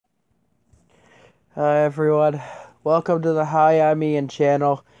Hi everyone, welcome to the Hi I'm Ian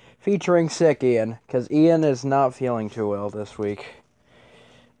channel featuring Sick Ian, because Ian is not feeling too well this week.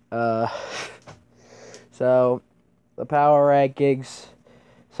 Uh, so, the power rankings,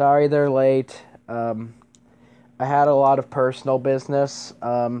 sorry they're late. I had a lot of personal business.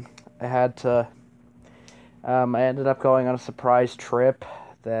 I ended up going on a surprise trip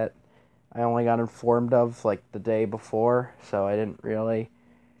that I only got informed of like the day before, so I didn't really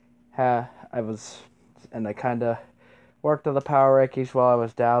and I kind of worked on the power rankings while I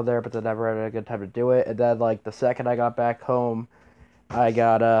was down there, but I never had a good time to do it. And then, like, the second I got back home, I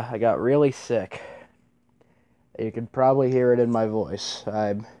got really sick. You can probably hear it in my voice.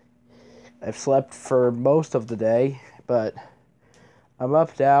 I've slept for most of the day, but I'm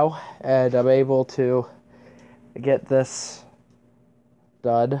up now, and I'm able to get this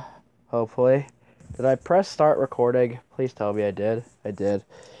done, hopefully. Did I press start recording? Please tell me I did. I did.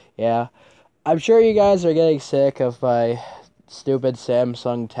 Yeah. I'm sure you guys are getting sick of my stupid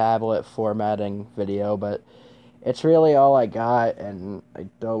Samsung tablet formatting video, but it's really all I got, and I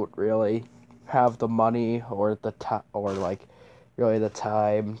don't really have the money or really the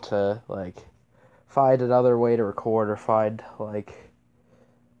time to find another way to record or find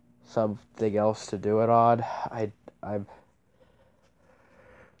something else to do it on. I'm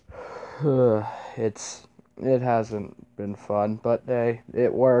it hasn't been fun, but hey,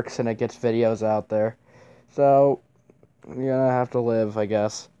 it works and it gets videos out there. So, you're gonna have to live, I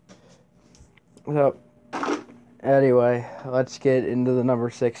guess. So, anyway, let's get into the number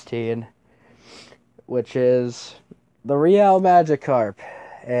 16, which is the Real Magikarp.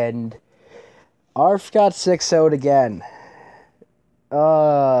 And Arf got 6-0'd again.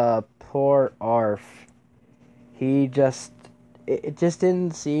 Poor Arf. It just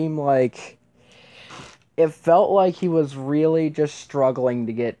didn't seem like... It felt like he was really just struggling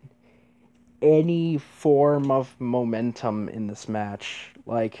to get any form of momentum in this match.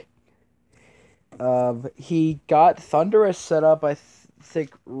 He got Thunderous set up, I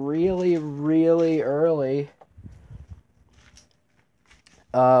think, really, really early.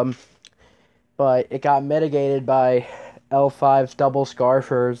 But it got mitigated by L5's double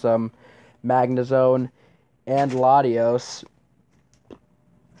Scarfers, Magnezone, and Latios.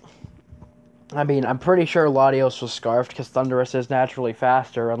 I mean, I'm pretty sure Latios was Scarfed because Thunderous is naturally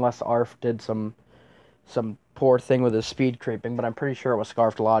faster, unless Arf did some poor thing with his speed creeping, but I'm pretty sure it was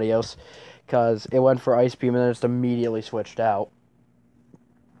Scarfed Latios, because it went for Ice Beam and then just immediately switched out.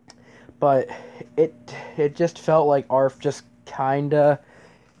 But it just felt like Arf just kinda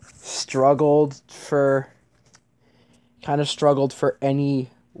struggled for any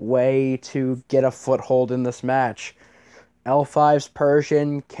way to get a foothold in this match. L5's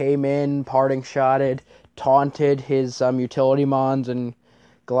Persian came in, parting shotted, taunted his utility mons and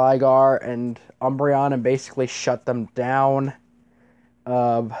Gligar and Umbreon and basically shut them down.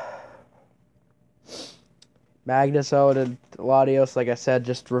 Magnezone and Latios, like I said,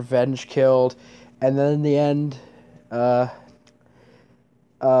 just revenge killed. And then in the end,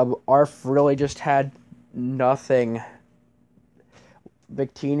 Arf really just had nothing.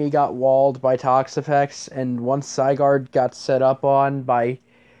 Victini got walled by Toxapex, and once Zygarde got set up on by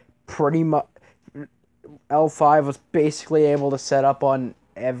pretty much... L5 was basically able to set up on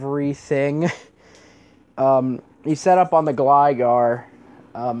everything. He set up on the Gligar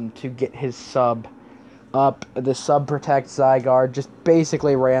to get his sub up. The sub protect Zygarde just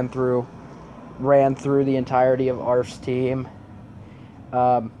basically ran through the entirety of Arf's team.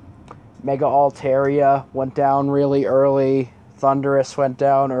 Mega Altaria went down really early. Thunderous went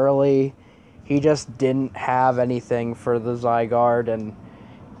down early. He just didn't have anything for the Zygarde, and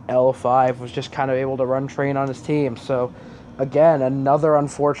L5 was just kind of able to run train on his team. So, again, another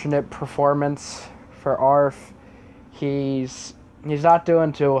unfortunate performance for Arf. He's not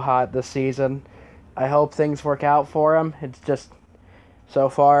doing too hot this season. I hope things work out for him. It's just, so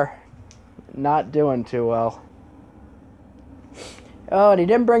far, not doing too well. Oh, and he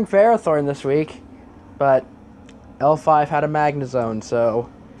didn't bring Ferrothorn this week, but L5 had a Magnezone, so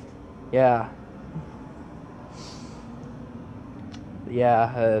yeah.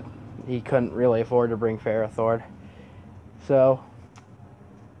 Yeah, he couldn't really afford to bring Ferrothorn. So,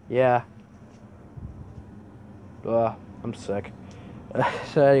 yeah. I'm sick.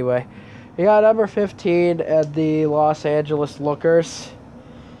 So anyway, we got number 15 at the Los Angeles Lookers.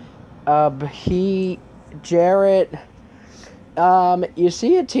 Jarrett... you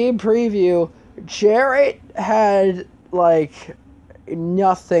see a team preview, Jarrett had,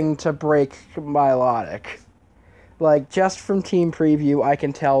 nothing to break Milotic. Just from team preview, I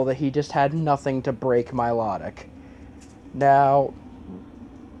can tell that he just had nothing to break Milotic. Now,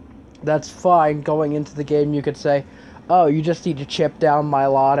 that's fine. Going into the game, you could say, oh, you just need to chip down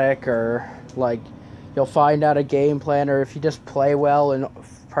Milotic, or, like, you'll find out a game plan, or if you just play well and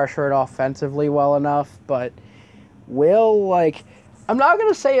pressure it offensively well enough. But Will, like, I'm not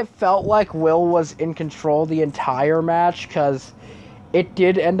going to say it felt like Will was in control the entire match, because it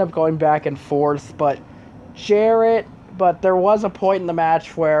did end up going back and forth, but there was a point in the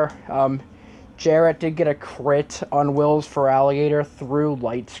match where Jarrett did get a crit on Will's for Alligator through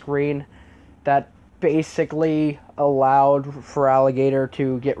light screen that basically allowed for Alligator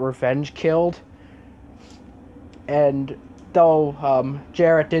to get revenge killed. And though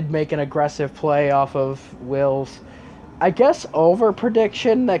Jarrett did make an aggressive play off of Will's, I guess, over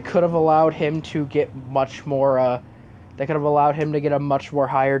prediction that could have allowed him to get much more, that could have allowed him to get a much more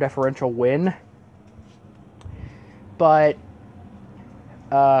higher differential win. But,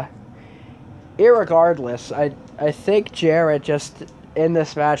 irregardless, I think Jarrett just, in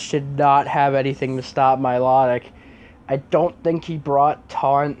this match, did not have anything to stop Milotic. I don't think he brought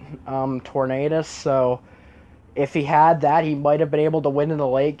Taunt Tornadus, so if he had that, he might have been able to win in the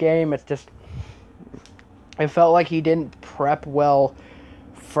late game. It's just, I felt like he didn't prep well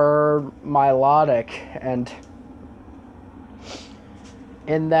for Milotic, and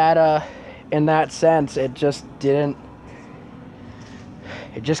in that sense, it just didn't.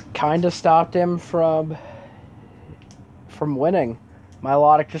 It just kind of stopped him from winning.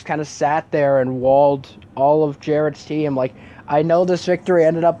 Milotic just kind of sat there and walled all of Jarrett's team. Like, I know this victory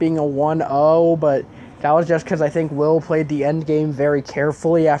ended up being a 1-0, but that was just because I think Will played the end game very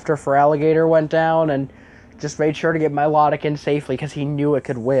carefully after Alligator went down and just made sure to get Milotic in safely because he knew it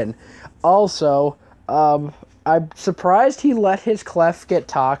could win. Also, I'm surprised he let his Clef get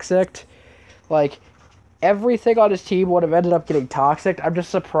toxicked. Like, everything on his team would have ended up getting toxic. I'm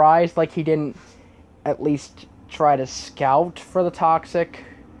just surprised, like, he didn't at least try to scout for the toxic.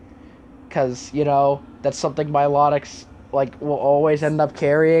 Because, you know, that's something Milotic's, like, will always end up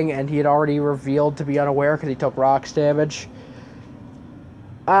carrying, and he had already revealed to be unaware because he took rocks damage.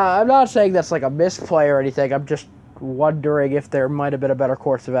 I'm not saying that's, like, a misplay or anything. I'm just wondering if there might have been a better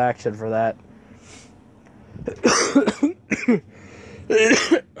course of action for that.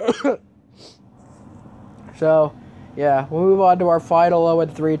 So, yeah, we'll move on to our final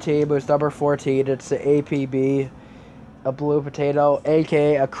 0-3 team, who's number 14. It's the APB, a blue potato,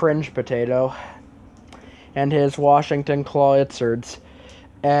 aka a cringe potato, and his Washington Clawizards.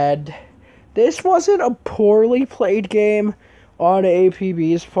 And this wasn't a poorly played game on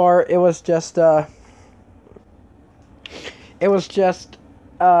APB's part. It was just,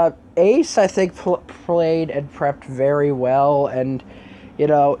 Ace, I think, played and prepped very well, and you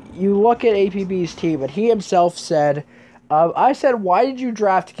know, you look at APB's team, and he himself said, I said, why did you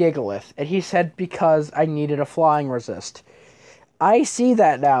draft Gigalith? And he said, because I needed a flying resist. I see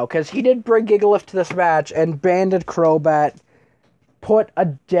that now, because he did bring Gigalith to this match, and Banded Crobat put a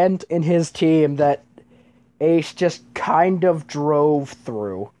dent in his team that Ace just kind of drove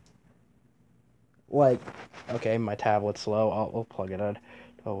through. Like, okay, my tablet's slow. I'll plug it in.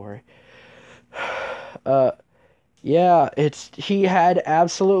 Don't worry. Yeah, he had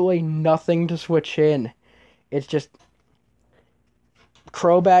absolutely nothing to switch in. It's just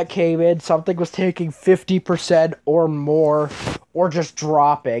Crobat came in, something was taking 50% or more, or just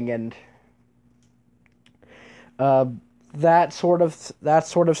dropping, and that sort of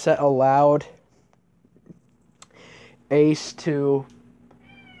set allowed Ace to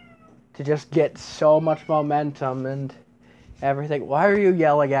just get so much momentum and everything. Why are you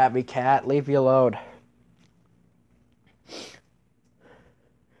yelling at me, cat? Leave me alone.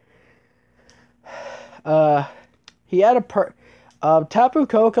 He had Tapu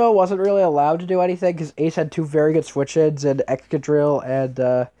Koko wasn't really allowed to do anything because Ace had two very good switch-ins in Excadrill and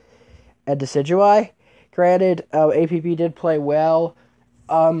Decidueye. Granted, APP did play well.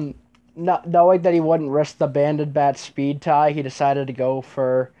 Not knowing that he wouldn't risk the Banded Bat speed tie, he decided to go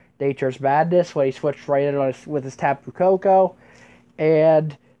for Nature's Madness when he switched right in with his Tapu Koko,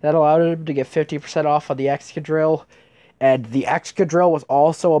 and that allowed him to get 50% off on the Excadrill. And the Excadrill was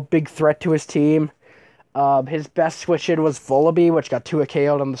also a big threat to his team. His best switch-in was Vullaby, which got 2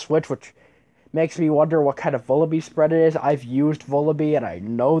 KO'd on the switch, which makes me wonder what kind of Vullaby spread it is. I've used Vullaby, and I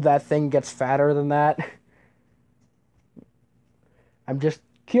know that thing gets fatter than that. I'm just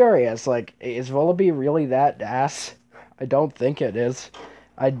curious, like, is Vullaby really that ass? I don't think it is.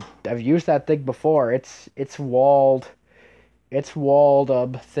 I've used that thing before. It's walled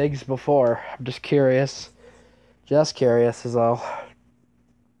things before. I'm just curious. Just curious is all.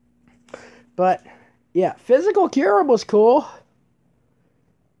 But yeah, Physical Cure was cool.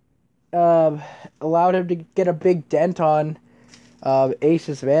 Allowed him to get a big dent on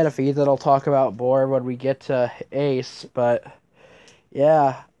Ace's Manaphy that I'll talk about more when we get to Ace. But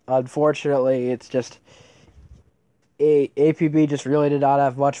yeah, unfortunately, it's just APB just really did not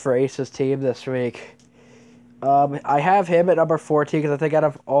have much for Ace's team this week. I have him at number 14 because I think out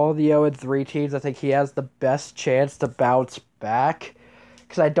of all the 0-3 teams, I think he has the best chance to bounce back.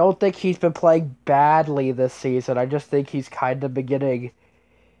 Because I don't think he's been playing badly this season. I just think he's kind of beginning,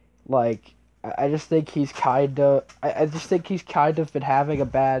 like, I just think he's kind of, I just think he's kind of been having a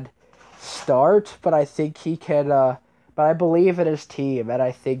bad start. But I think he can, but I believe in his team, and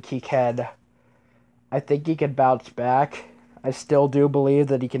I think he can bounce back. I still do believe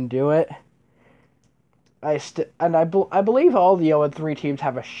that he can do it. I believe all the 0-3 teams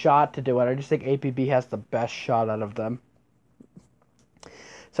have a shot to do it. I just think APB has the best shot out of them.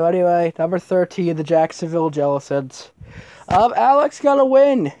 So anyway, number 13, the Jacksonville Jellicents. Alex got a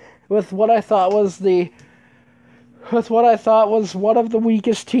win with what I thought was one of the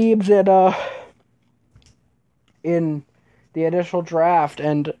weakest teams in the initial draft,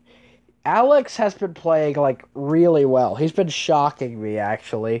 and Alex has been playing like really well. He's been shocking me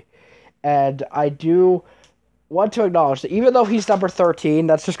actually. And I do want to acknowledge that even though he's number 13,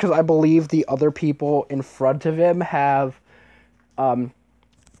 that's just because I believe the other people in front of him have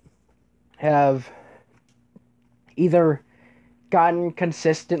either gotten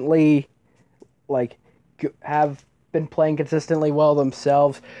consistently, like, have been playing consistently well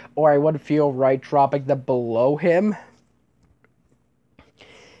themselves, or I wouldn't feel right dropping them below him.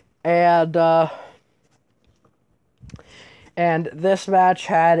 And this match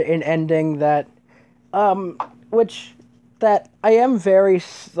had an ending that, that I am very,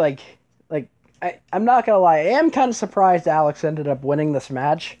 I'm not gonna lie, I am kind of surprised Alex ended up winning this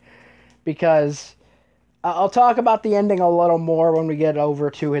match, because I'll talk about the ending a little more when we get over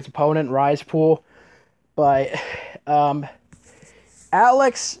to his opponent, Rise Pool, but,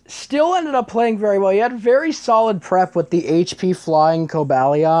 Alex still ended up playing very well. He had very solid prep with the HP flying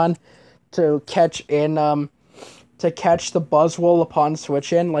Cobalion to catch the Buzzwole upon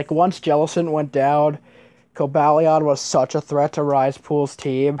switch in. Like, once Jellicent went down, Cobalion was such a threat to Rise Pool's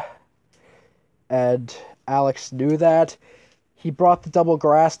team, and Alex knew that. He brought the double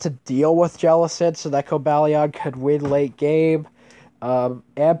grass to deal with Jellicent so that Cobalion could win late game.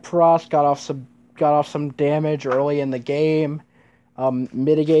 Ampharos got off some damage early in the game,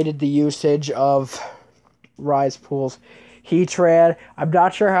 mitigated the usage of Rise Pool's Heatran. I'm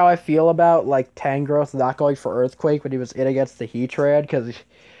not sure how I feel about, like, Tangrowth not going for Earthquake when he was in against the Heatran, because he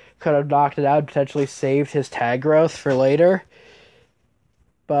could have knocked it out and potentially saved his Tangrowth for later.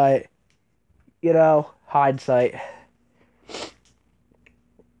 But, you know, hindsight.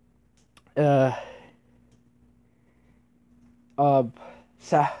 The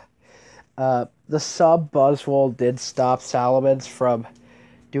sub Buzzwole did stop Salamence from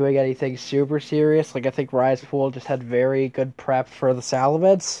doing anything super serious. Like, I think Rise Pool just had very good prep for the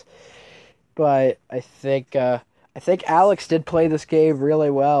Salamence. But I think Alex did play this game really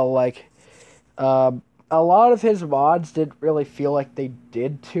well. Like, a lot of his mods didn't really feel like they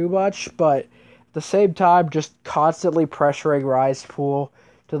did too much, but at the same time, just constantly pressuring Rise Pool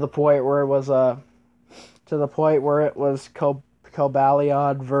to the point where it was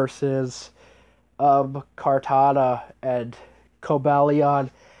Cobalion versus Kartana, and Cobalion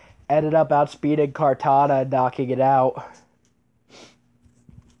ended up outspeeding Kartana and knocking it out.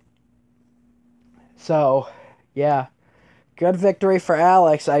 So, yeah, good victory for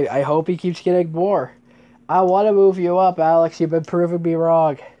Alex. I hope he keeps getting more. I want to move you up, Alex. You've been proving me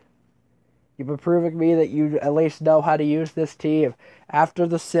wrong. You've been proving me that you at least know how to use this team. After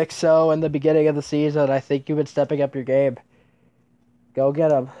the 6-0 in the beginning of the season, I think you've been stepping up your game. Go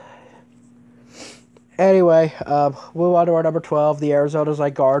get him. Anyway, move on to our number 12, the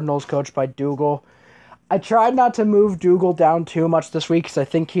Arizona Cardinals, coached by Dougal. I tried not to move Dougal down too much this week because I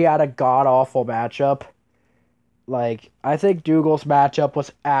think he had a god-awful matchup. Like, I think Dougal's matchup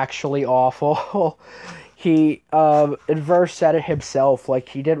was actually awful. He, Inverse said it himself, like,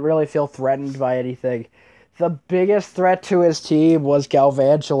 he didn't really feel threatened by anything. The biggest threat to his team was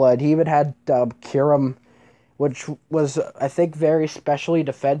Galvantula, and he even had Kyurem, which was, I think, very specially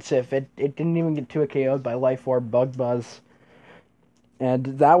defensive. It didn't even get 2-KO'd by Life Orb Bug Buzz.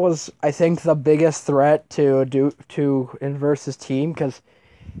 And that was, I think, the biggest threat to Inverse's team, because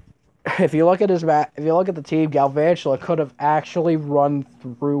if you look at the team, Galvantula could have actually run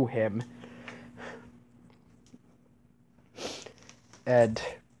through him. And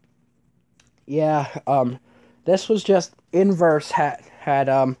yeah, this was just Inverse had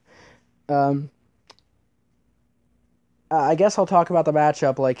I guess I'll talk about the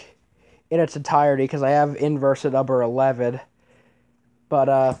matchup like in its entirety because I have Inverse at number 11.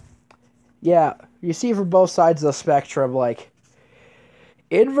 But, yeah, you see from both sides of the spectrum, like,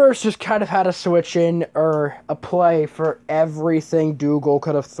 Inverse just kind of had a switch in or a play for everything Dougal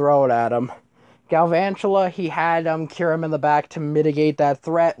could have thrown at him. Galvantula, he had Kirim in the back to mitigate that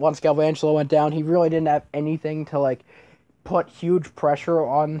threat. Once Galvantula went down, he really didn't have anything to, like, put huge pressure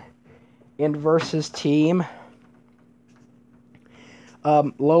on Inverse's team.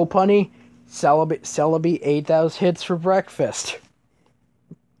 Low punny, Celebi ate those hits for breakfast.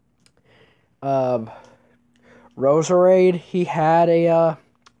 Roserade, he had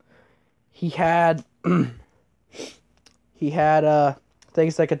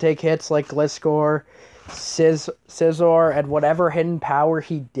things that could take hits like Gliscor, Scizor, and whatever hidden power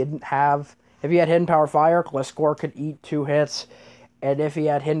he didn't have. If he had hidden power Fire, Gliscor could eat 2 hits, and if he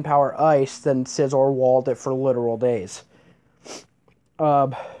had hidden power Ice, then Scizor walled it for literal days.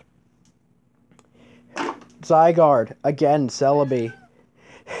 Zygarde, again, Celebi.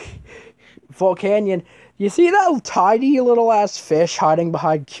 Volcanion, you see that tiny little ass fish hiding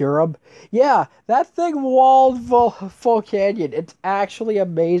behind Curub? Yeah, that thing walled Volcanion. It's actually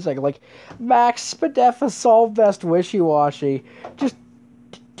amazing. Like, Max Spadef solved Best Wishy-Washy.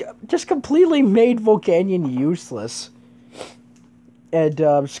 Just completely made Volcanion useless. And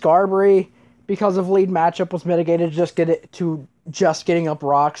Skarmory, because of lead matchup, was mitigated to just getting up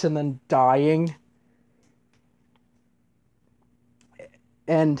rocks and then dying.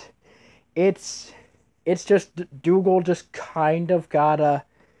 And it's just Dougal just kind of got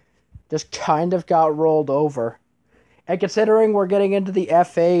rolled over. And considering we're getting into the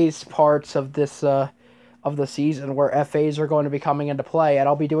FAs parts of this of the season where FAs are going to be coming into play, and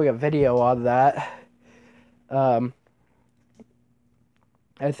I'll be doing a video on that. I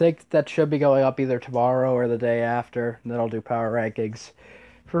think that should be going up either tomorrow or the day after, and then I'll do power rankings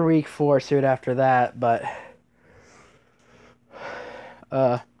for week 4 soon after that, but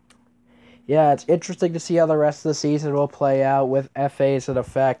yeah, it's interesting to see how the rest of the season will play out with FAs in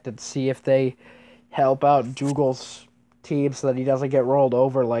effect and see if they help out Dougal's team so that he doesn't get rolled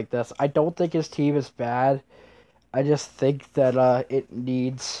over like this. I don't think his team is bad. I just think that it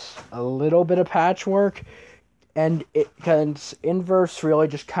needs a little bit of patchwork, and because Inverse really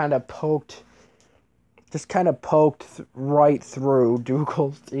just kind of poked right through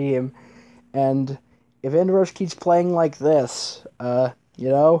Dougal's team, and if Inverse keeps playing like this,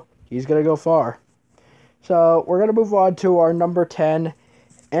 he's going to go far. So, we're going to move on to our number 10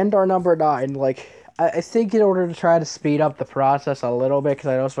 and our number 9. Like, I think in order to try to speed up the process a little bit, because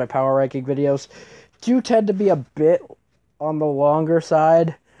I notice my power ranking videos do tend to be a bit on the longer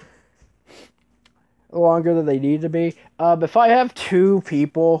side. Longer than they need to be. If I have 2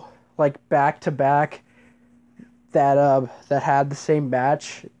 people, like, back-to-back that had the same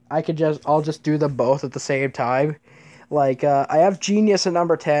match, I'll just do them both at the same time. Like, I have Genius at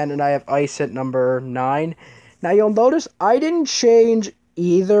number 10, and I have Ice at number 9. Now, you'll notice I didn't change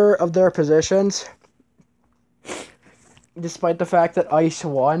either of their positions, despite the fact that Ice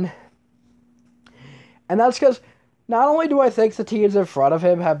won. And that's because not only do I think the teams in front of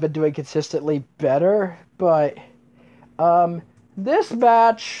him have been doing consistently better, but, this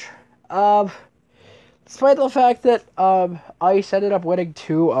match, despite the fact that, Ice ended up winning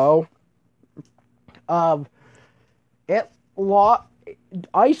 2-0,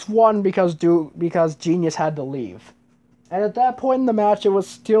 Ice won because Genius had to leave. And at that point in the match, it was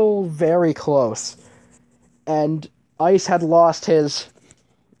still very close. And Ice had lost his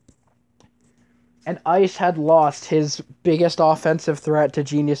biggest offensive threat to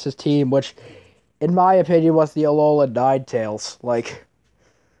Genius's team, which, in my opinion, was the Alolan Ninetales.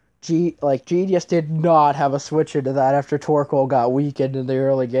 Genius did not have a switch into that after Torkoal got weakened in the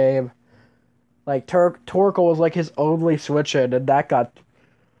early game. Like, Torkoal was, like, his only switch-in, and that got...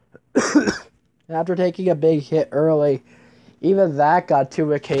 After taking a big hit early, even that got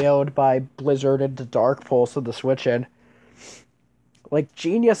 2-KO'd by Blizzard into Dark Pulse of the switch-in. Like,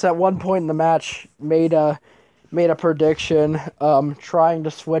 Genius at one point in the match made a prediction, trying to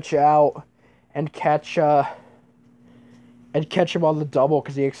switch out and catch him on the double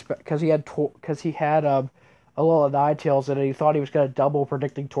because he had Alola Ninetales in it. He thought he was going to double,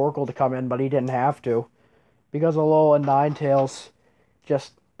 predicting Torkoal to come in, but he didn't have to, because Alola Ninetales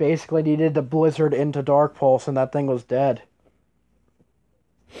just basically needed to Blizzard into Dark Pulse, and that thing was dead.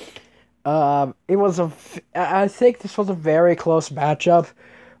 I think this was a very close matchup.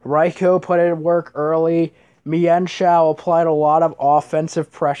 Raikou put in work early. Mienshao applied a lot of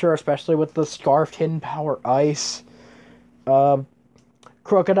offensive pressure, especially with the Scarfed Hidden Power Ice.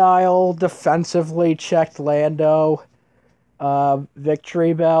 Crocodile defensively checked Lando.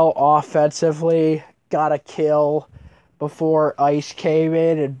 Victory Bell offensively got a kill before Ice came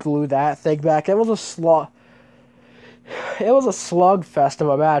in and blew that thing back. It was a slugfest of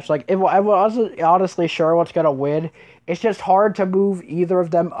a match. Like, I wasn't honestly sure what's going to win. It's just hard to move either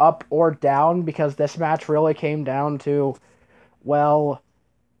of them up or down because this match really came down to, well,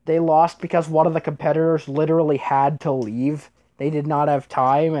 they lost because one of the competitors literally had to leave. They did not have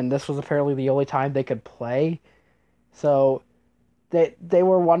time, and this was apparently the only time they could play. So they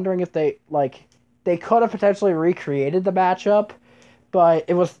were wondering if they could have potentially recreated the matchup, but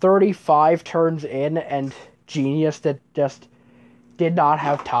it was 35 turns in, and Genius just did not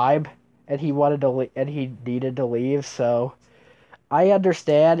have time, and he needed to leave. So I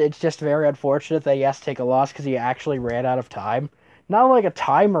understand. It's just very unfortunate that he has to take a loss because he actually ran out of time. Not like a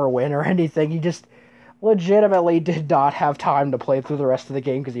timer win or anything. He just legitimately did not have time to play through the rest of the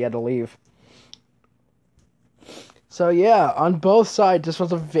game because he had to leave. So yeah, on both sides, this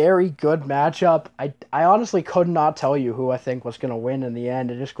was a very good matchup. I honestly could not tell you who I think was going to win in the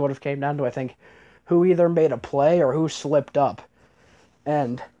end. It just would have came down to, I think, who either made a play or who slipped up.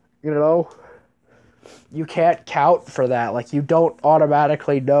 And, you can't count for that. Like, you don't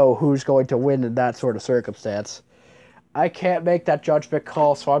automatically know who's going to win in that sort of circumstance. I can't make that judgment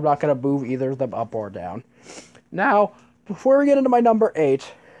call, so I'm not going to move either of them up or down. Now, before we get into my number 8,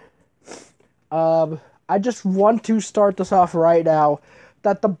 I just want to start this off right now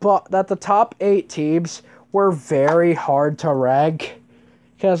that the top 8 teams were very hard to rank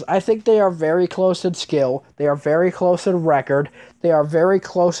because I think they are very close in skill, they are very close in record, they are very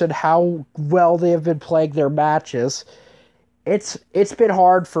close in how well they have been playing their matches. It's been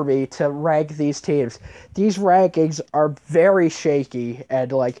hard for me to rank these teams. These rankings are very shaky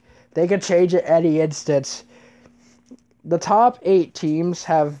and they can change at any instance. The top 8 teams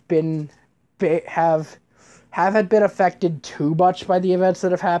haven't been affected too much by the events that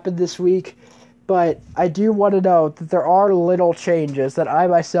have happened this week, but I do want to note that there are little changes that I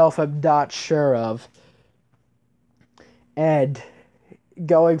myself am not sure of. And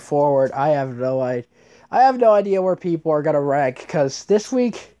going forward, I have no idea where people are going to rank because this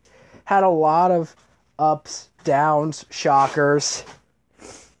week had a lot of ups, downs, shockers.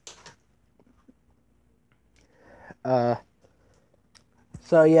 So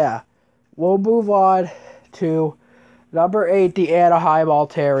yeah, we'll move on to number 8, the Anaheim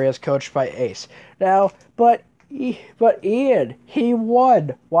Alterias, coached by Ace. Now, but Ian, he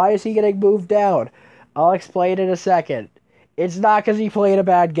won. Why is he getting moved down? I'll explain in a second. It's not because he played a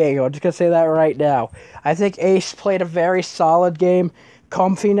bad game. I'm just going to say that right now. I think Ace played a very solid game.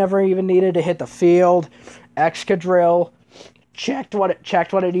 Comfy never even needed to hit the field. Excadrill checked what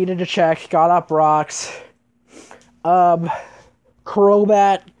it needed to check. Got up rocks. Crobat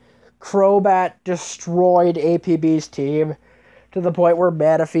destroyed APB's team to the point where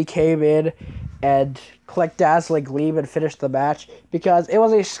Manaphy came in and clicked Dazzling Gleam and finished the match because it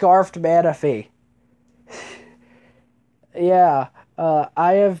was a scarfed Manaphy. Yeah,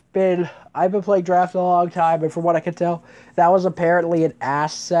 I've been playing draft a long time, and from what I can tell, that was apparently an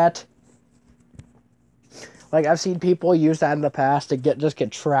ass set. Like, I've seen people use that in the past and get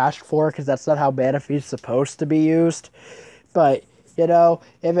trashed for it because that's not how Manaphy's supposed to be used. But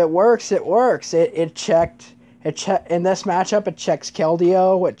if it works, it works. It checked in this matchup. It checks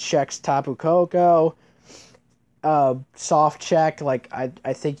Keldeo. It checks Tapu Koko. Soft check. I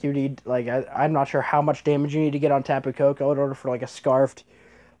think you need I'm not sure how much damage you need to get on Tapu Koko in order for a scarfed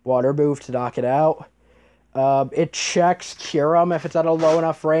water move to knock it out. It checks Kyurem if it's at a low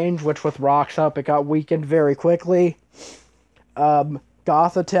enough range, which with rocks up it got weakened very quickly.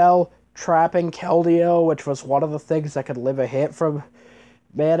 Gothitelle trapping Keldeo, which was one of the things that could live a hit from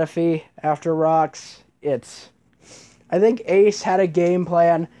Manaphy after rocks. I think Ace had a game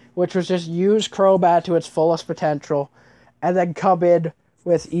plan, which was just use Crobat to its fullest potential, and then come in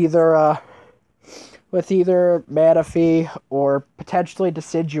with either Manaphy or potentially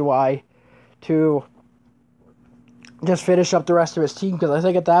Decidueye to just finish up the rest of his team. Because I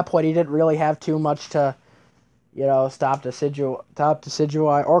think at that point he didn't really have too much to, stop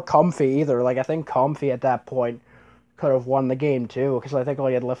Decidueye or Comfy either. I think Comfy at that point could have won the game too, because I think all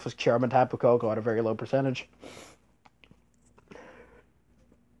he had left was Kyurem and Tapu Koko at a very low percentage.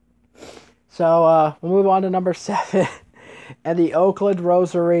 So, we'll move on to number 7. And the Oakland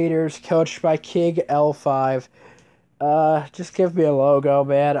Rosa Raiders, coached by King L5. Just give me a logo,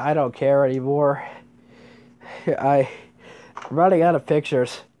 man. I don't care anymore. I'm running out of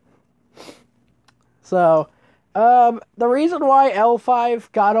pictures. So, the reason why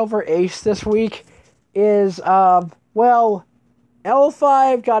L5 got over Ace this week is, L5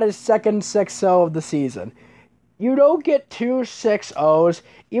 got his second 6-0 of the season. You don't get 2 6-0s,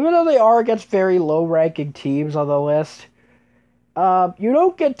 even though they are against very low-ranking teams on the list. You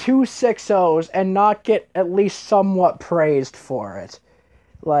don't get 2 6-0s and not get at least somewhat praised for it.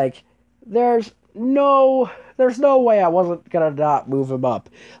 Like, there's no way I wasn't gonna not move him up.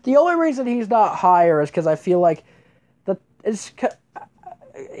 The only reason he's not higher is because I feel like it's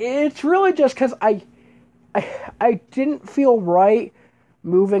really just because I didn't feel right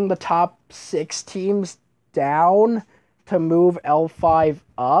moving the top 6 teams down to move L5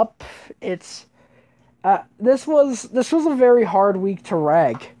 up. This was a very hard week to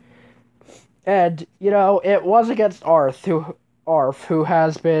rank, and it was against Arf, who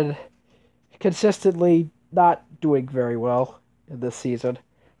has been consistently not doing very well in this season.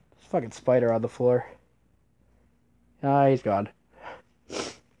 There's a fucking spider on the floor. Ah, he's gone.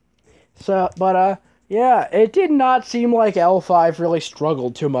 So, but yeah, it did not seem like L5 really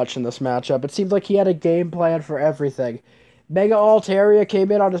struggled too much in this matchup. It seemed like he had a game plan for everything. Mega Altaria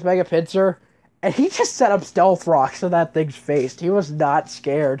came in on his Mega Pinsir, and he just set up Stealth Rocks to that thing's face. He was not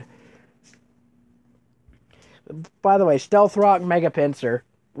scared. By the way, Stealth Rock, Mega Pinsir,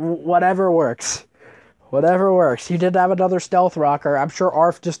 whatever works. Whatever works. You did have another Stealth Rocker. I'm sure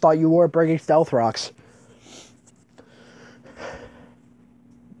Arf just thought you were bringing Stealth Rocks.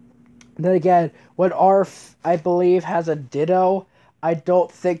 Then again, when Arf, I believe, has a Ditto, I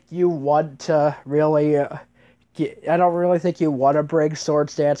don't think you want to really... I don't really think you want to bring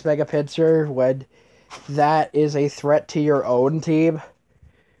Swords Dance Mega Pinsir when that is a threat to your own team.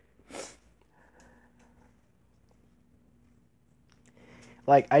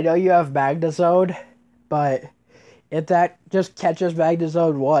 Like, I know you have Magnezone, but if that just catches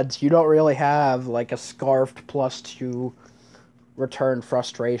Magnezone once, you don't really have, like, a Scarfed +2 return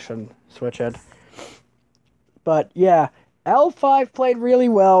frustration switch in. But, yeah, L5 played really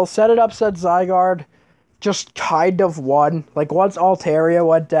well, set it up, said Zygarde just kind of won. Like, once Altaria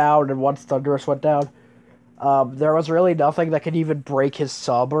went down and once Thundurus went down, there was really nothing that could even break his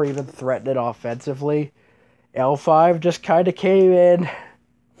sub or even threaten it offensively. L5 just kind of came in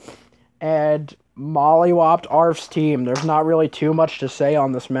and mollywopped Arf's team. There's not really too much to say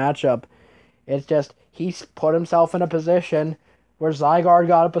on this matchup. It's just, he's put himself in a position where Zygarde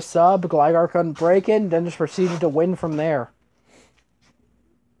got up a sub, Gligar couldn't break it, and then just proceeded to win from there.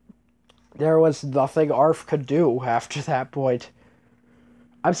 There was nothing Arf could do after that point.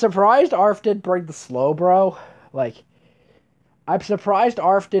 I'm surprised Arf didn't bring the Slowbro. Like, I'm surprised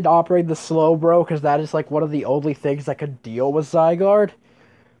Arf did not bring the Slowbro, because that is, like, one of the only things that could deal with Zygarde.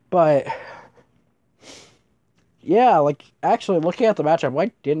 But, yeah, like, actually, looking at the matchup,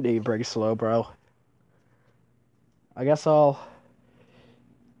 why didn't he bring Slowbro? I guess I'll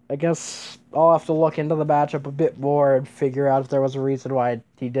have to look into the matchup a bit more and figure out if there was a reason why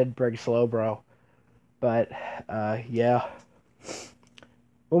he did bring Slowbro. But, yeah.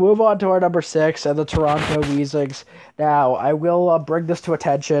 We'll move on to our number 6 and the Toronto Weezings. Now, I will bring this to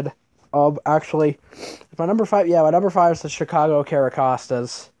attention. Actually, my number 5 is the Chicago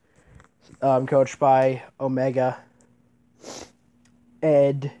Caracostas, coached by Omega.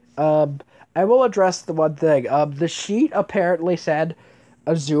 And, I will address the one thing. The sheet apparently said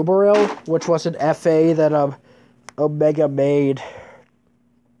Azumarill, which was an FA that Omega made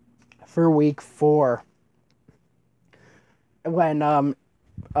for week 4. When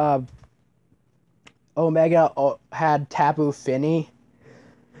Omega had Tapu Fini,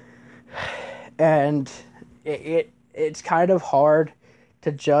 and it's kind of hard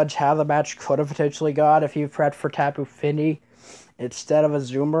to judge how the match could have potentially gone if you prepped for Tapu Fini instead of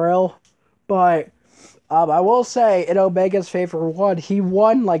Azumarill. But I will say, in Omega's favor, one, he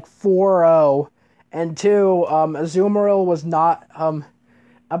won like 4-0, and two, Azumarill was not,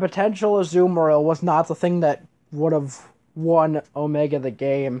 a potential Azumarill was not the thing that would have won Omega the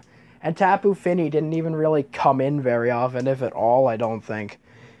game. And Tapu Fini didn't even really come in very often, if at all, I don't think.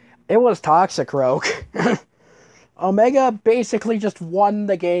 It was Toxicroak. Omega basically just won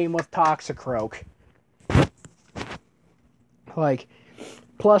the game with Toxicroak. Like,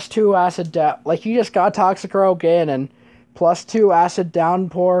 +2 acid down. Like, you just got Toxicroak in, and +2 acid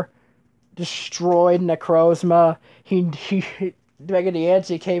downpour destroyed Necrozma. Mega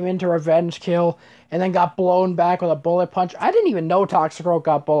Diancie came in to revenge kill, and then got blown back with a bullet punch. I didn't even know Toxicroak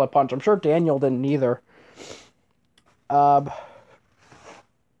got bullet punch. I'm sure Daniel didn't either.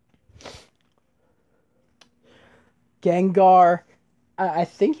 Gengar. I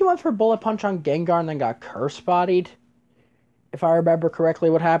think he went for bullet punch on Gengar and then got curse bodied. If I remember correctly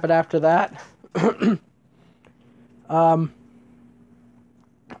what happened after that.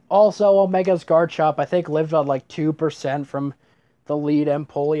 Also, Omega's guard shop, I think, lived on like 2% from the lead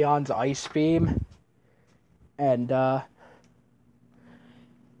Empoleon's Ice Beam. And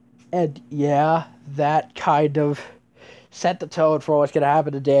yeah, that kind of set the tone for what's going to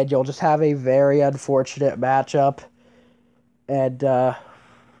happen to Daniel. Just have a very unfortunate matchup. And,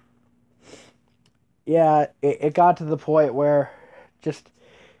 yeah, it got to the point where just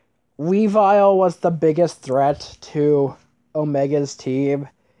Weavile was the biggest threat to Omega's team.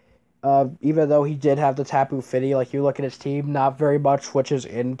 Even though he did have the Tapu Fini, like, you look at his team, not very much switches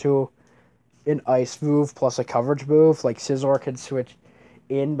into an ice move plus a coverage move. Like, Scizor can switch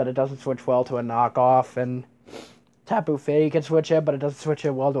in, but it doesn't switch well to a knockoff, and Tapu Fini can switch in, but it doesn't switch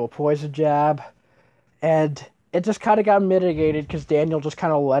in well to a poison jab. And it just kind of got mitigated because Daniel just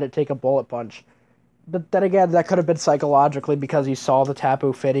kind of let it take a bullet punch. But then again, that could have been psychologically because he saw the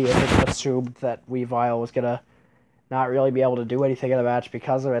Tapu Fini and just assumed that Weavile was going to not really be able to do anything in the match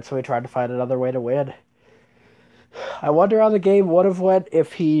because of it, so he tried to find another way to win. I wonder how the game would have went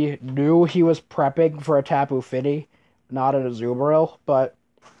if he knew he was prepping for a Tapu Fini, not an Azumarill, but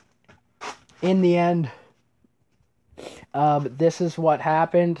in the end, this is what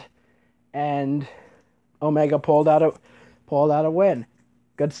happened, and Omega pulled out a win.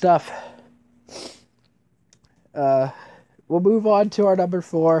 Good stuff. We'll move on to our number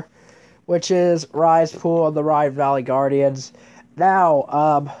 4, which is Rise Pool and the Rhine Valley Guardians.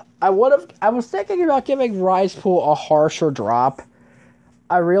 Now, I was thinking about giving Rise Pool a harsher drop.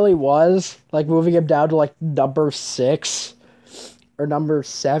 I really was, like, moving him down to, like, number 6 or number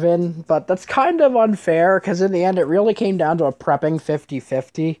 7, but that's kind of unfair, because in the end, it really came down to a prepping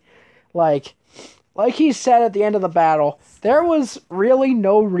 50-50. Like he said at the end of the battle, there was really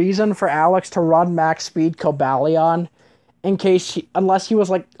no reason for Alex to run max speed Cobalion unless he was,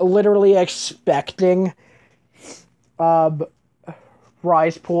 like, literally expecting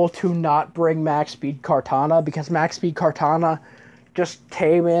Rise Pool to not bring max speed Kartana, because max speed Kartana just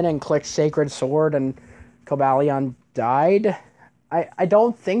came in and clicked Sacred Sword and Cobalion died. I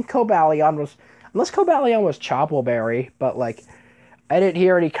don't think Cobalion was, unless Cobalion was Choppleberry, but, like, I didn't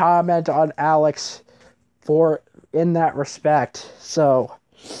hear any comment on Alex in that respect. So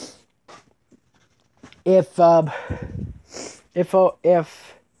if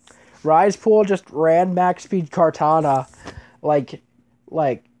Rise Pool just ran max speed Kartana, like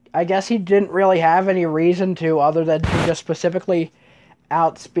I guess he didn't really have any reason to, other than to just specifically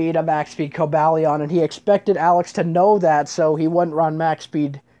outspeed a max speed Cobalion, and he expected Alex to know that, so he wouldn't run max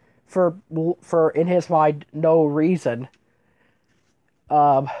speed for in his mind no reason.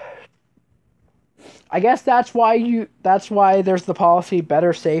 I guess that's why there's the policy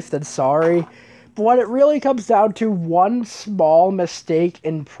better safe than sorry. But when it really comes down to one small mistake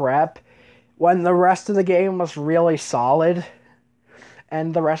in prep, when the rest of the game was really solid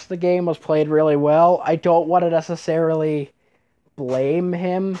and the rest of the game was played really well, I don't want to necessarily blame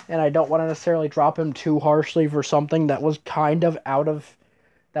him, and I don't want to necessarily drop him too harshly for something that was kind of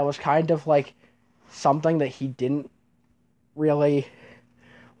like something that he didn't really,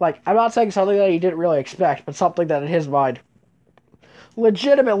 like, I'm not saying something that he didn't really expect, but something that in his mind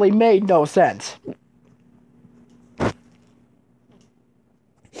legitimately made no sense.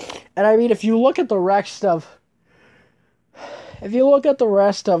 And I mean, if you look at the rest of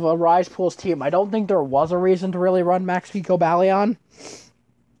a Rise Pool's team, I don't think there was a reason to really run Max speed Cobalion.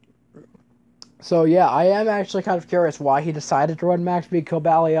 So yeah, I am actually kind of curious why he decided to run Max speed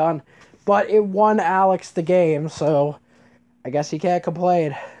Cobalion, but it won Alex the game, so I guess he can't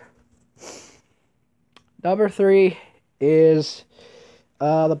complain. Number 3 is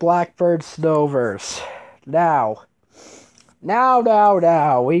the Blackbird Snowverse. Now,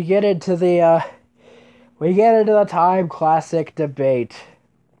 we get into the time classic debate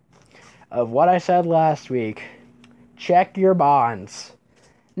of what I said last week. Check your bonds.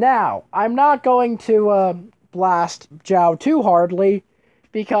 Now, I'm not going to blast Zhao too hardly,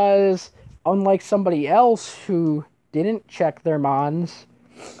 because unlike somebody else who didn't check their mons,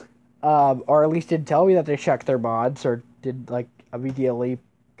 or at least didn't tell me that they checked their mods, or did, like, immediately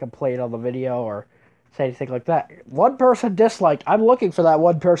complain on the video or say anything like that. One person disliked. I'm looking for that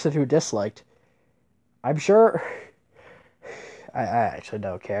one person who disliked. I'm sure. I actually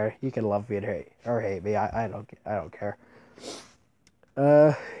don't care. You can love me or hate me. I don't care.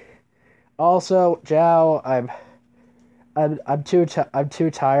 Also, Zhao, I'm too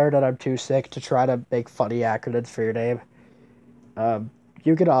tired and I'm too sick to try to make funny acronyms for your name.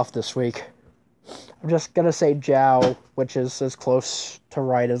 You get off this week. I'm just gonna say Zhao, which is as close to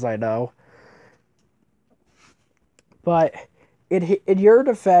right as I know. But in your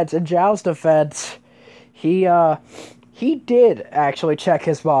defense, in Zhao's defense, he did actually check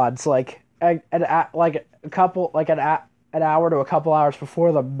his mods like an hour to a couple hours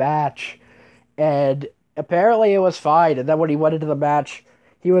before the match, and apparently it was fine. And then when he went into the match,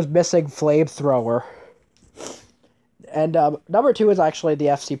 he was missing Flamethrower. And number 2 is actually the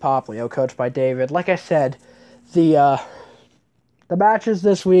FC Poplio, coached by David. Like I said, the matches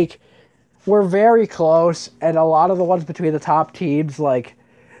this week were very close, and a lot of the ones between the top teams, like,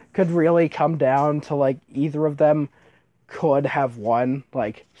 could really come down to, like, either of them could have won.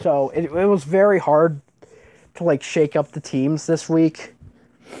 Like, so it was very hard to, like, shake up the teams this week.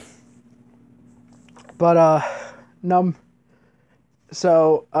 But,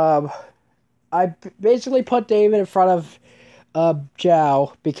 I basically put David in front of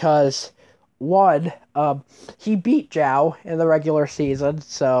Zhao because, one, he beat Zhao in the regular season,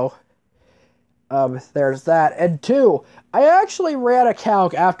 so there's that. And 2, I actually ran a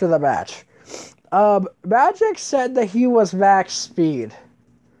calc after the match. Magic said that he was max speed.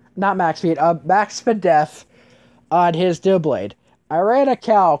 Not max speed, max def on his Doublade. I ran a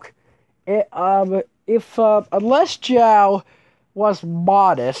calc. Unless Zhao was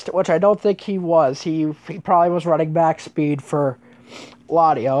modest, which I don't think he was, he probably was running max speed for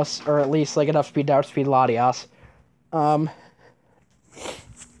Latios, or at least like enough speed to outspeed Latios.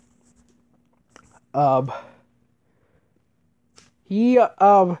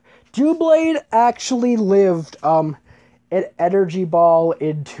 Doublade actually lived an energy ball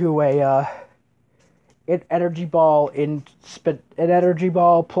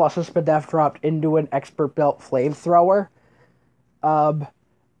plus a Spadef dropped into an expert belt flamethrower. Or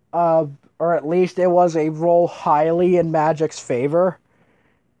at least it was a roll highly in Magic's favor.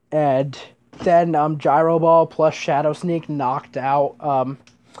 And then Gyro Ball plus Shadow Sneak knocked out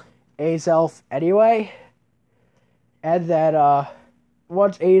Azelf anyway. And then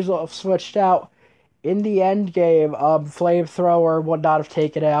once Azelf switched out, in the end game, Flamethrower would not have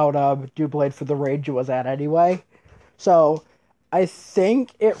taken out Doublade for the range it was at anyway. So I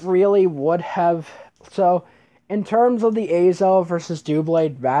think it really would have. So in terms of the Azelf versus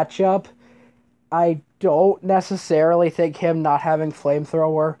Doublade matchup, I don't necessarily think him not having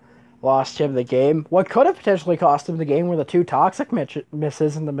Flamethrower lost him the game. What could have potentially cost him the game were the 2 Toxic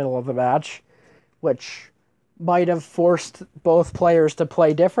misses in the middle of the match, which might have forced both players to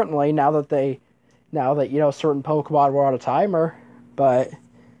play differently now that certain Pokemon were on a timer. But,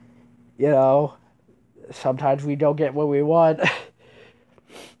 sometimes we don't get what we want.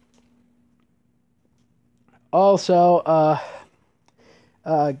 Also,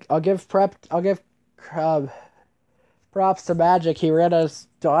 I'll give props to Magic. He ran a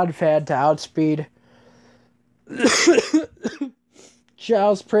Donphan to outspeed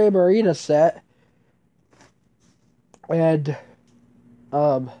Zhao's Primarina set. And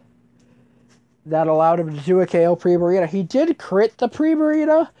that allowed him to do a KO Primarina. He did crit the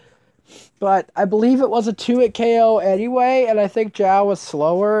Primarina, but I believe it was a 2-hit KO anyway, and I think Zhao was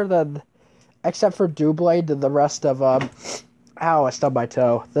slower than, except for Doublade, than the rest of, I stubbed my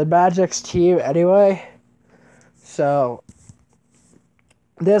toe. The Magic's team anyway. So,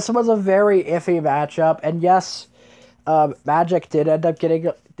 this was a very iffy matchup, and yes, Magic did end up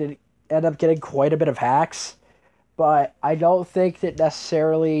getting quite a bit of hacks, but I don't think that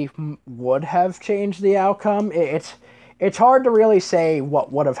necessarily would have changed the outcome. It's hard to really say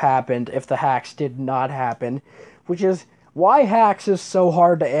what would have happened if the hacks did not happen, which is why hacks is so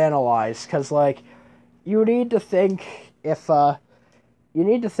hard to analyze, because, like, you need to think if it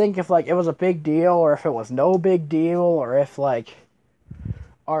was a big deal, or if it was no big deal, or if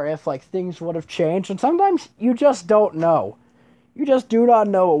things would have changed, and sometimes you just don't know. You just do not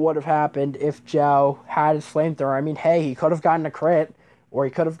know what would have happened if Zhao had his Flamethrower. I mean, hey, he could have gotten a crit, or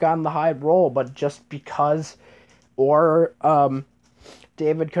he could have gotten the high roll, but just because, or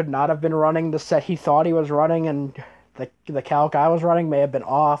David could not have been running the set he thought he was running, and the calc I was running may have been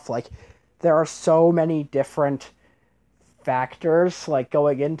off. Like, there are so many different factors, like,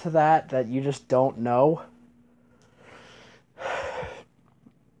 going into that you just don't know.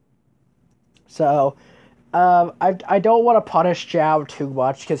 So, I don't want to punish Zhao too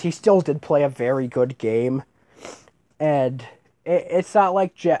much, because he still did play a very good game. And it's not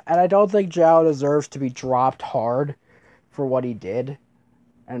like Zhao, and I don't think Zhao deserves to be dropped hard for what he did,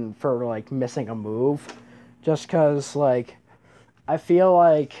 and for, like, missing a move. Just because, like, I feel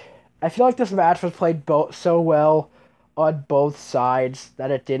like this match was played so well on both sides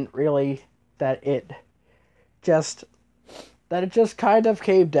that it just kind of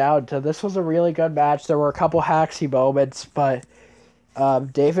came down to, this was a really good match. There were a couple hacksy moments, but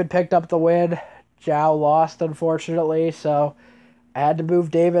David picked up the win. Zhao lost, unfortunately, so I had to move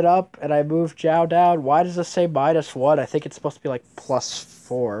David up, and I moved Zhao down. Why does this say -1? I think it's supposed to be, like,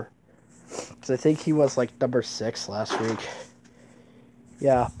 +4. Because I think he was, like, number 6 last week.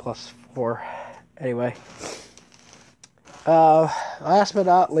 Yeah, +4. Anyway. Last but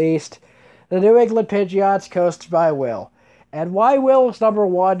not least, The New England Patriots coached by Will. And why Will is number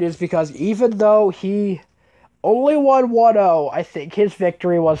one is because even though he only won 1-0, I think his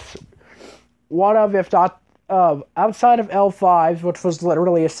victory was one of, if not, outside of L5's, which was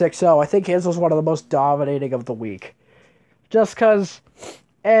literally a 6-0, I think his was one of the most dominating of the week. Just because,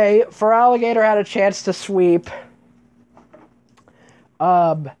 A, for Alligator had a chance to sweep,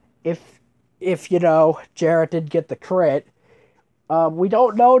 if Jarrett did get the crit. We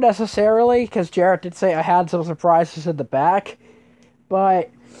don't know necessarily, because Jarrett did say I had some surprises in the back, but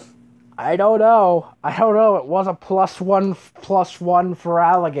I don't know. It was a +1 for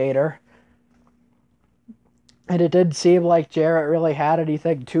Alligator. And it didn't seem like Jarrett really had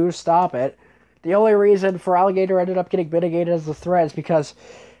anything to stop it. The only reason for Alligator ended up getting mitigated as a threat is because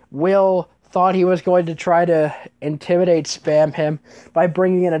Will thought he was going to try to intimidate spam him by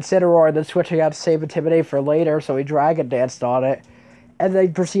bringing in Incineroar and then switching out to save Intimidate for later, so he Dragon Danced on it. And they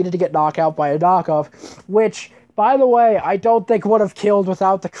proceeded to get knocked out by a knockoff, which, by the way, I don't think would have killed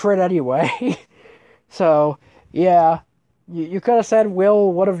without the crit anyway. So, yeah, you could have said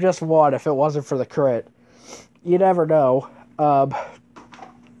Will would have just won if it wasn't for the crit. You never know.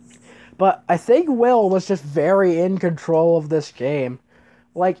 But I think Will was just very in control of this game.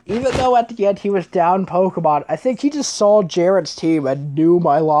 Like, even though at the end he was down Pokemon, I think he just saw Jarrett's team and knew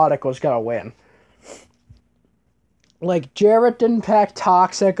Milotic was going to win. Like, Jarrett didn't pack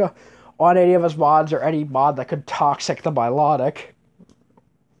Toxic on any of his mods or any mod that could Toxic the Milotic.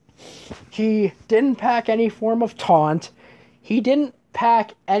 He didn't pack any form of Taunt. He didn't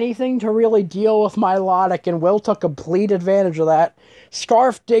pack anything to really deal with Milotic, and Will took complete advantage of that.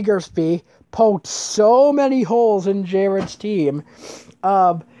 Scarf Diggersby poked so many holes in Jarrett's team.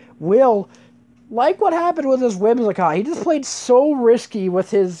 Will, like what happened with his Whimsicott, he just played so risky with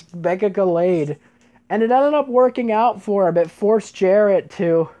his Mega Gallade, and it ended up working out for him. It forced Jarrett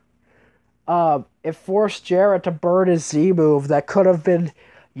to burn his Z move that could have been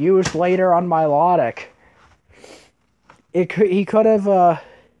used later on Milotic. He could have,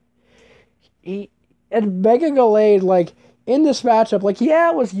 and Mega Gallade, like, in this matchup, like, yeah,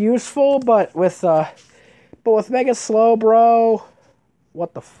 it was useful, but with Mega Slowbro,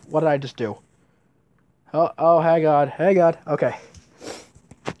 what did I just do? Oh, hang on, okay.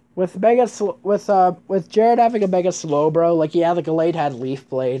 With Jared having a Mega Slowbro, like, yeah, the Gallade had Leaf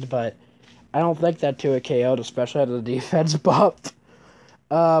Blade, but I don't think that 2 KO'd, especially after the defense buffed.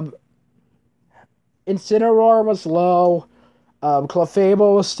 Incineroar was low.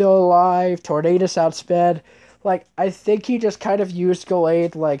 Clefable was still alive. Tornadus outsped. Like, I think he just kind of used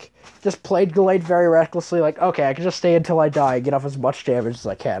Gallade, like, just played Gallade very recklessly, like, okay, I can just stay until I die and get off as much damage as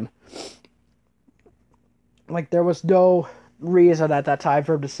I can. Like, there was no reason at that time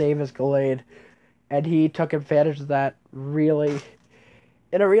for him to save his Gallade, and he took advantage of that in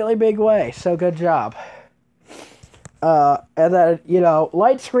a really big way, so good job. And then,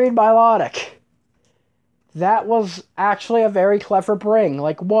 Light Screen Milotic. That was actually a very clever bring.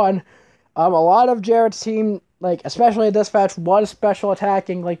 Like, one, a lot of Jarrett's team, like, especially in this match, was special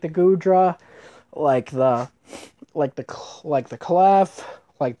attacking, like the Goodra, like the Clef,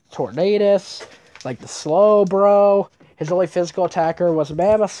 like Tornadus, like the Slowbro. His only physical attacker was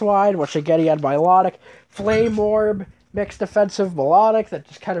Mamoswine, which again he had Milotic. Flame Orb, mixed defensive Milotic that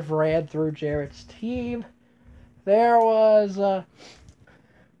just kind of ran through Jarrett's team. There was,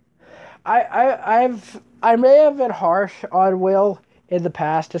 I may have been harsh on Will in the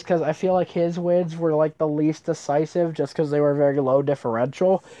past just because I feel like his wins were like the least decisive just because they were very low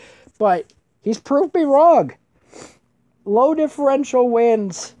differential. But he's proved me wrong. Low differential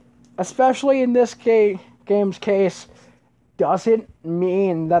wins, especially in this game's case, doesn't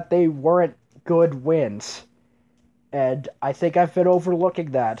mean that they weren't good wins. And I think I've been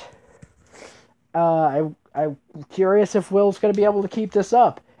overlooking that. I'm curious if Will's going to be able to keep this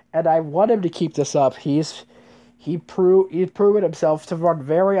up. And I want him to keep this up. He's proven himself to run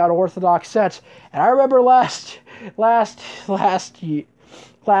very unorthodox sets. And I remember last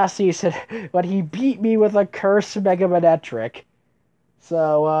season when he beat me with a Curse Mega Manetric.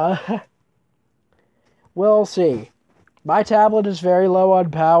 So we'll see. My tablet is very low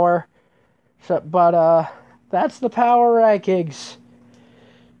on power, but that's the power rankings.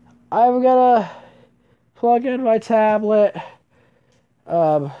 I'm gonna plug in my tablet.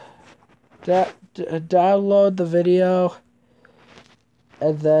 Download the video,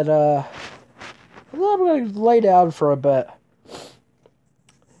 and then I'm going to lay down for a bit.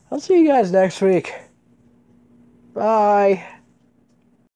 I'll see you guys next week. Bye.